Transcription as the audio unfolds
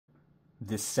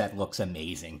This set looks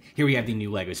amazing. Here we have the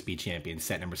new LEGO Speed Champions,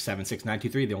 set number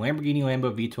 76923, the Lamborghini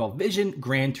Lambo V12 Vision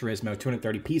Gran Turismo,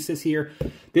 230 pieces here.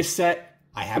 This set,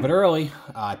 I have it early.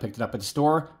 I picked it up at the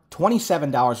store.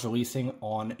 $27 releasing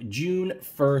on June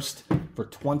 1st for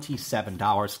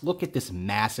 $27. Look at this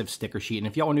massive sticker sheet. And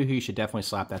if y'all are new here, you should definitely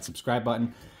slap that subscribe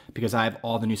button because I have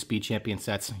all the new Speed Champion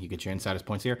sets. You get your insiders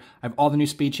points here. I have all the new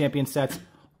Speed Champion sets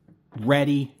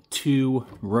ready to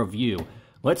review.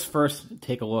 Let's first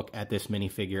take a look at this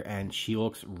minifigure, and she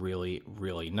looks really,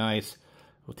 really nice.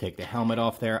 We'll take the helmet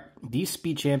off there. These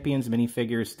Speed Champions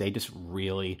minifigures,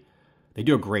 they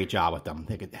do a great job with them.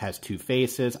 It has two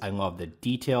faces. I love the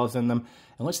details in them.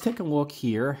 And let's take a look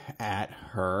here at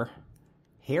her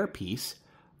hairpiece.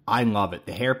 I love it.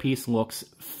 The hairpiece looks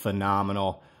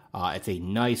phenomenal. It's a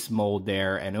nice mold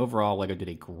there, and overall, LEGO did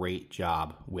a great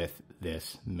job with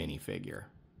this minifigure.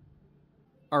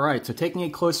 All right, so taking a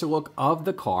closer look of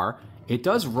the car, it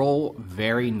does roll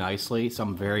very nicely, so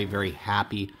I'm very, very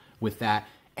happy with that.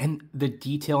 And the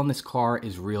detail in this car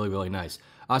is really, really nice.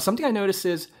 Something I noticed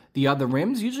is the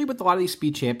rims, usually with a lot of these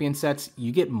Speed Champion sets,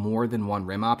 you get more than one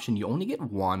rim option. You only get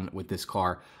one with this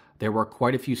car. There were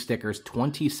quite a few stickers,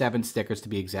 27 stickers to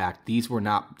be exact. These were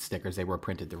not stickers, they were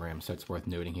printed to rim, so it's worth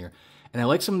noting here. And I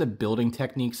like some of the building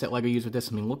techniques that LEGO used with this.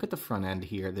 I mean, look at the front end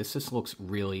here. This just looks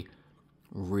really,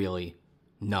 really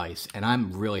nice, and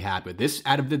I'm really happy with this.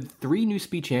 Out of the 3 new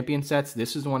Speed Champion sets,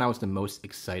 this is the one I was the most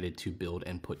excited to build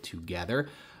and put together.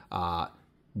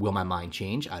 Will my mind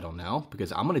change? I don't know,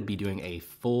 because I'm going to be doing a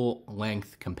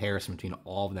full-length comparison between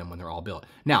all of them when they're all built.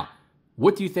 Now,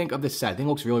 what do you think of this set? I think it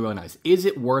looks really, really nice. Is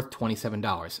it worth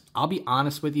 $27? I'll be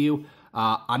honest with you.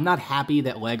 I'm not happy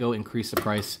that LEGO increased the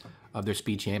price of their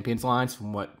Speed Champions lines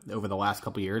from over the last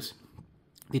couple years.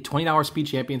 The $20 Speed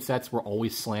Champion sets were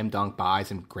always slam dunk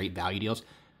buys and great value deals.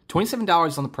 $27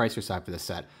 is on the pricier side for this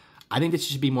set. I think this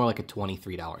should be more like a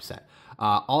 $23 set.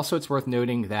 Also, it's worth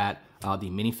noting that the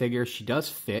minifigure, she does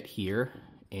fit here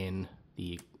in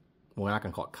the, well, we're not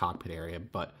going to call it cockpit area,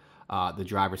 but the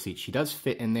driver's seat. She does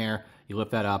fit in there. You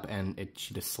lift that up, and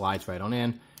she just slides right on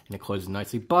in, and it closes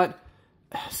nicely. But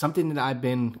something that I've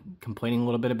been complaining a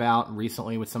little bit about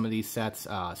recently with some of these sets,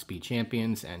 Speed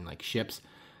Champions and like ships,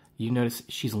 you notice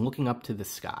she's looking up to the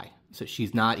sky. So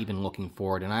she's not even looking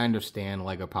forward. And I understand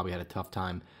LEGO probably had a tough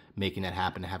time making that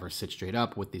happen to have her sit straight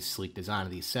up with the sleek design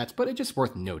of these sets, but it's just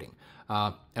worth noting.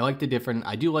 I like the different,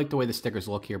 I do like the way the stickers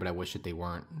look here, but I wish that there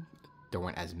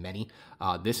weren't as many.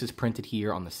 This is printed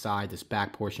here on the side, this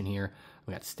back portion here.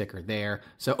 We got sticker there.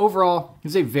 So overall,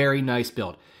 it's a very nice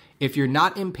build. If you're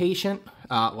not impatient,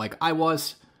 like I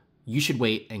was, you should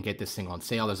wait and get this thing on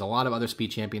sale. There's a lot of other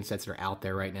Speed Champion sets that are out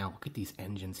there right now. Look at these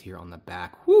engines here on the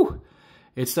back. Whew!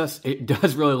 It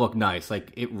does really look nice.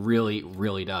 Like, it really,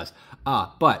 really does.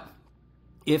 But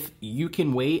if you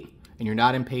can wait and you're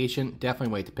not impatient,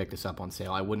 definitely wait to pick this up on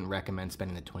sale. I wouldn't recommend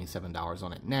spending the $27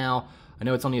 on it now. I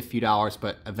know it's only a few dollars,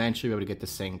 but eventually we'll be able to get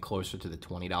this thing closer to the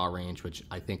 $20 range, which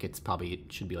I think it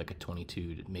should be like a $22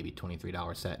 to maybe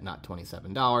 $23 set, not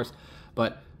 $27.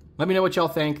 But let me know what y'all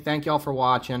think. Thank y'all for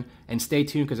watching, and stay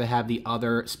tuned because I have the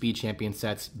other Speed Champion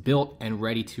sets built and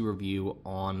ready to review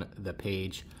on the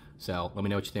page. So let me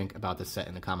know what you think about this set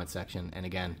in the comment section. And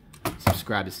again,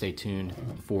 subscribe to stay tuned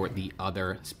for the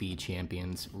other Speed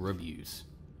Champions reviews.